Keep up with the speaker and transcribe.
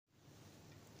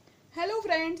Hello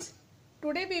friends,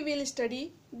 today we will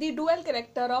study the dual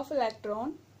character of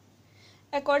electron.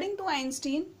 According to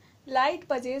Einstein, light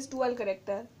possesses dual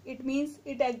character. It means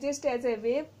it exists as a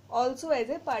wave, also as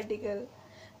a particle.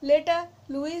 Later,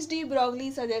 Louis de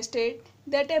Broglie suggested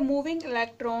that a moving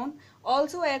electron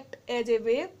also acts as a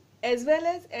wave as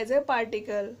well as a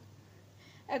particle.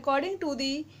 According to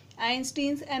the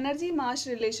Einstein's energy-mass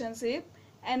relationship,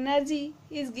 energy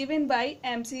is given by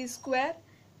mc square,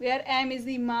 where m is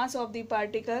the mass of the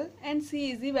particle and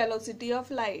c is the velocity of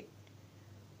light.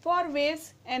 For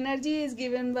waves, energy is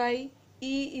given by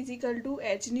E is equal to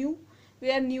h nu,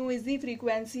 where nu is the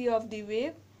frequency of the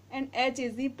wave and h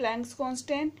is the Planck's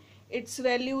constant. Its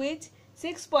value is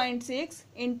 6.6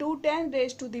 into 10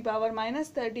 raised to the power minus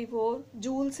 34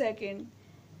 joule second.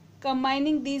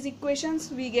 Combining these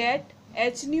equations, we get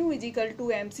h nu is equal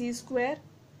to mc square.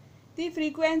 The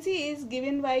frequency is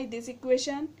given by this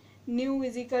equation. Nu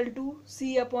is equal to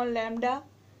c upon lambda,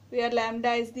 where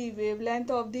lambda is the wavelength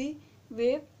of the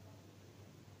wave.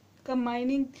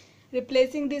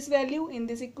 Replacing this value in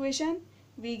this equation,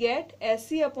 we get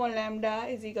sc upon lambda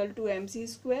is equal to mc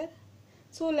square.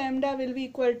 So lambda will be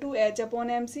equal to h upon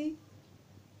mc.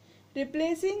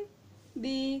 Replacing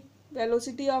the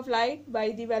velocity of light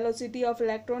by the velocity of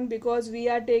electron, because we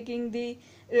are taking the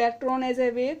electron as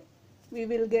a wave, we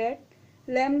will get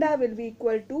lambda will be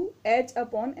equal to h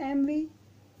upon mv.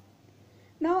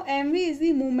 Now mv is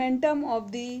the momentum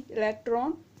of the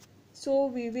electron, so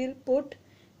we will put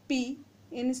p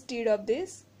instead of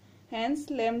this. Hence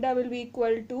lambda will be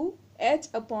equal to h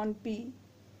upon p.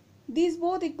 These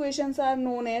both equations are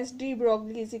known as de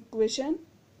Broglie's equation.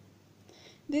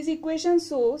 This equation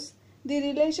shows the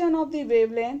relation of the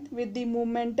wavelength with the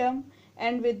momentum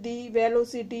and with the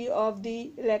velocity of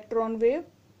the electron wave.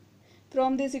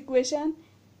 From this equation,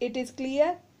 it is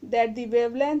clear that the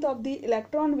wavelength of the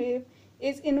electron wave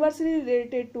is inversely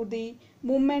related to the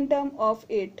momentum of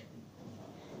it.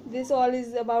 This all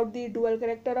is about the dual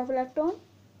character of electron.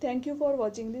 Thank you for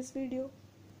watching this video.